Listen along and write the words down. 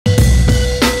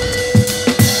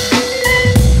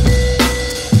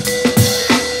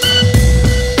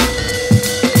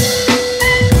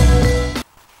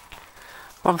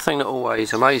thing that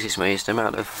always amazes me is the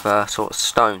amount of sort of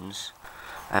stones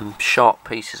and sharp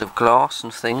pieces of glass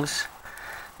and things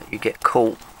that you get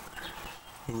caught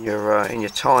in your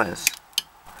tyres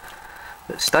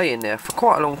that stay in there for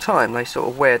quite a long time. They sort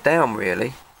of wear down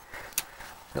really.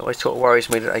 It always sort of worries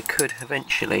me that they could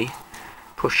eventually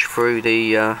push through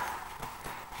the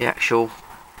actual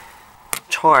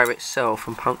tyre itself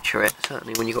and puncture it,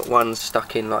 certainly when you've got ones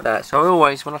stuck in like that. So I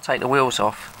always, when I take the wheels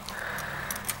off,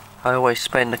 I always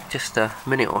spend just a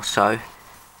minute or so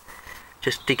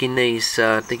just digging these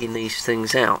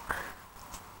things out.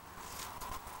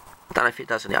 I don't know if it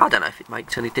does any, I don't know if it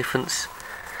makes any difference.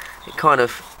 It kind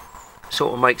of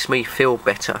sort of makes me feel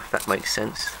better, if that makes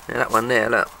sense. Now that one there,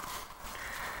 look,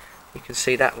 you can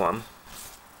see that one.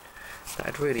 That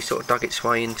had really sort of dug its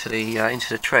way into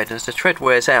the tread. As the tread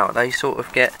wears out, they sort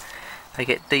of get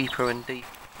deeper and deeper.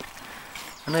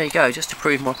 And there you go, just to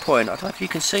prove my point. I don't know if you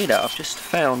can see that. I've just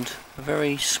found a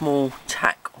very small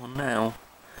tack on nail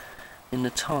in the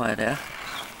tyre there.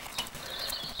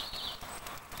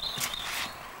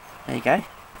 There you go.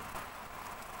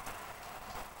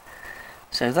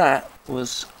 So that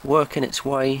was working its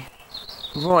way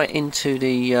right into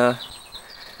the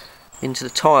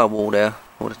tyre wall there,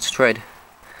 or the tread.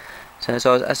 So as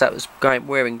that was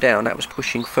wearing down, that was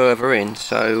pushing further in.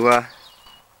 So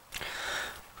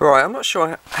right, I'm not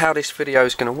sure how this video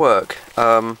is going to work.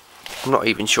 I'm not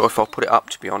even sure if I'll put it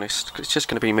up, to be honest, 'cause it's just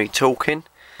going to be me talking,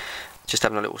 just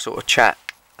having a little sort of chat.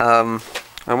 I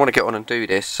want to get on and do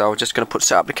this, so I'm just going to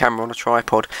set up the camera on a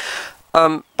tripod.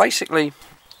 Basically,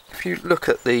 if you look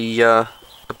at the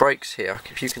brakes here,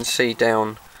 if you can see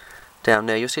down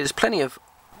there, you'll see there's plenty of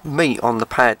meat on the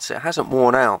pads. It hasn't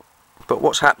worn out, but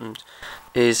what's happened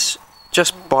is,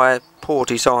 just by poor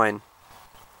design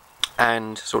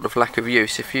and sort of lack of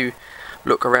use, if you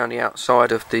look around the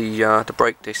outside of the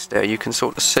brake disc there, you can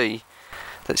sort of see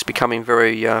that it's becoming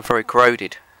very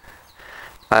corroded,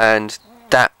 and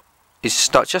that is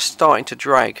just starting to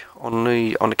drag on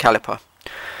the caliper.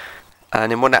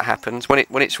 And then when that happens, when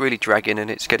it's really dragging and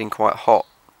it's getting quite hot,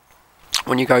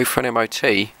 when you go for an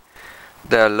MOT,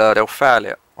 they'll fail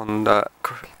it on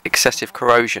excessive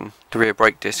corrosion, the rear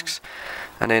brake discs,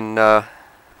 and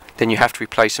then you have to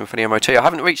replace them for the MOT. I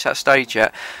haven't reached that stage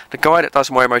yet. The guy that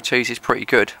does my MOTs is pretty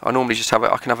good. I normally just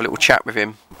I can have a little chat with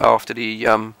him after the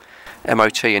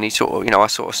MOT, and he sort of, I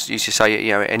sort of used to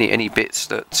say, any bits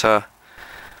that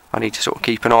I need to sort of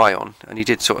keep an eye on, and he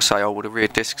did sort of say, oh well, the rear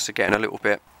discs are getting a little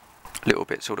bit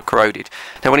sort of corroded.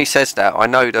 Now when he says that, I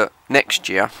know that next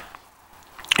year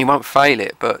he won't fail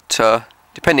it, but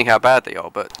depending how bad they are,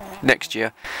 but next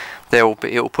year it'll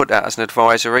put that as an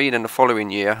advisory, and then the following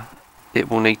year it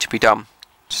will need to be done.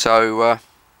 So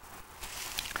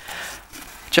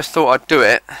just thought I'd do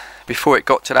it before it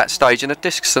got to that stage. And the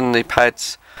discs and the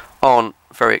pads aren't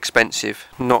very expensive.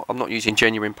 I'm not using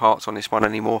genuine parts on this one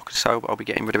anymore, so I'll be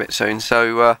getting rid of it soon.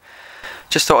 So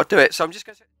just thought I'd do it. So I'm just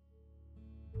going to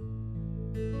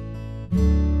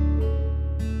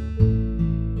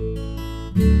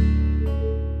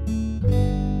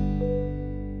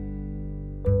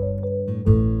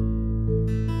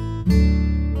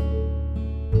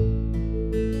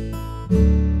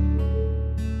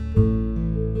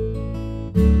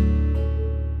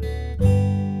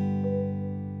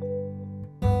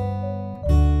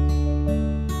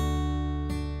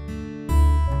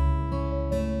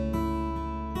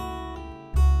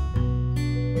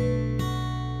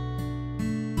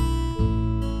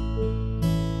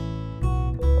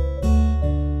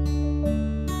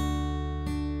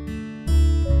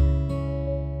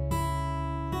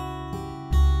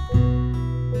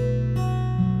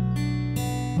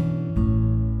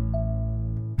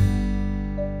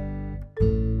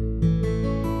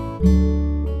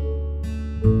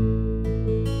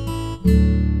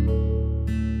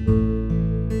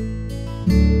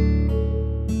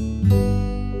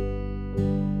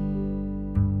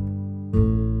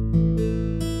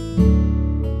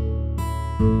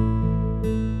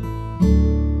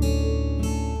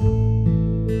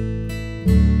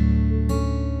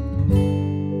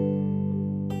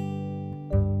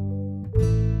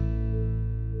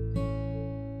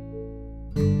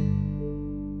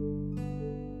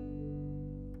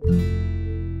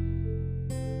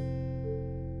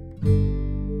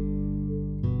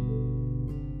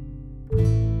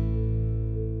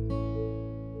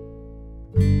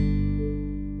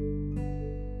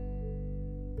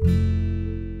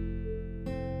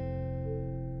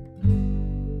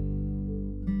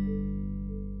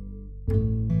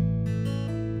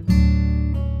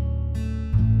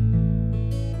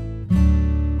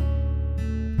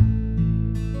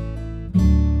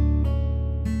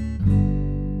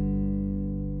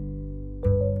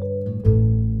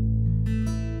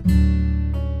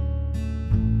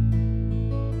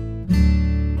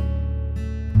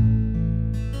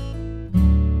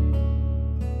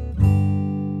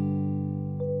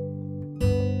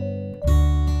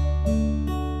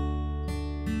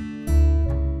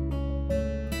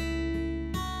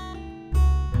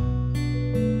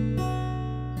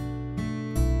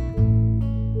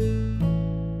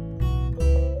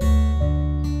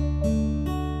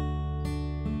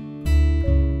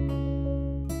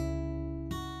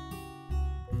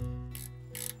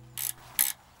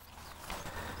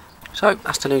So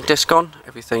that's the new disc on,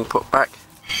 everything put back,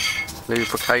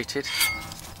 lubricated,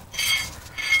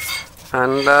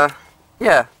 and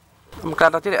yeah, I'm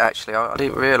glad I did it actually. I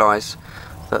didn't realise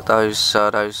that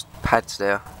those pads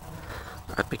there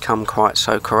had become quite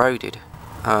so corroded.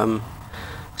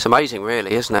 It's amazing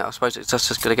really, isn't it? I suppose it's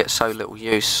just going to get so little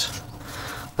use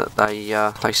that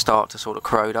they start to sort of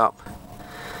corrode up.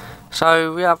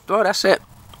 So yeah, well, that's it.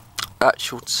 That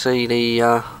should see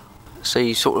the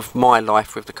see sort of my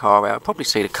life with the car out. Probably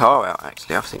see the car out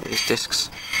actually. I think these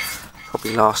discs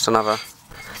probably last another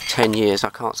 10 years. I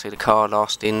can't see the car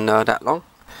lasting that long.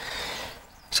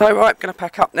 So right, going to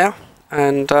pack up now,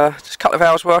 and just a couple of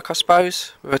hours work I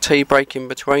suppose, with a tea break in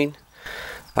between.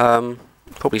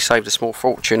 Probably saved a small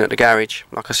fortune at the garage.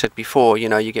 Like I said before, you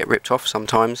know, you get ripped off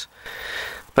sometimes,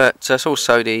 but it's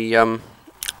also the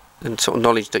sort of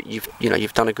knowledge that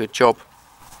you've done a good job.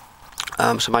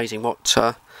 It's amazing what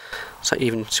so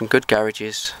even some good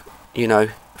garages, you know,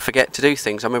 forget to do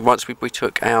things. I mean, once we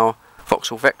took our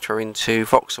Vauxhall Vectra into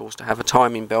Vauxhalls to have a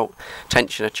timing belt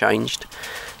tensioner changed,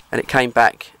 and it came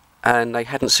back and they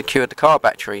hadn't secured the car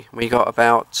battery. We got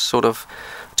about sort of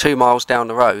 2 miles down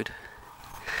the road,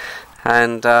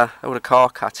 and all the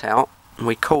car cut out, and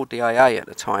we called the AA at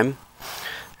the time,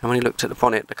 and when he looked at the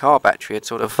bonnet, the car battery had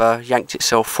sort of yanked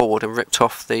itself forward and ripped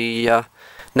off the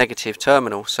negative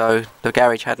terminal, so the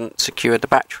garage hadn't secured the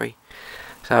battery.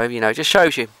 So, you know, it just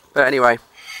shows you. But anyway,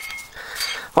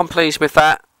 I'm pleased with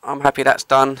that. I'm happy that's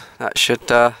done. That should,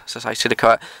 as I say, see the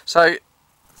car. So,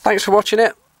 thanks for watching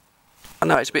it. I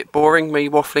know it's a bit boring, me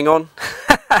waffling on.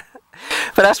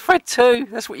 But that's Fred 2.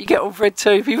 That's what you get on Fred 2.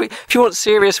 If you want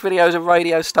serious videos and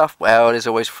radio stuff, well, there's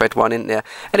always Fred 1 in there.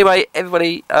 Anyway,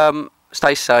 everybody,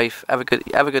 stay safe. Have a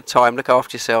good time. Look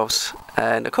after yourselves.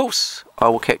 And of course, I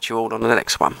will catch you all on the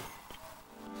next one.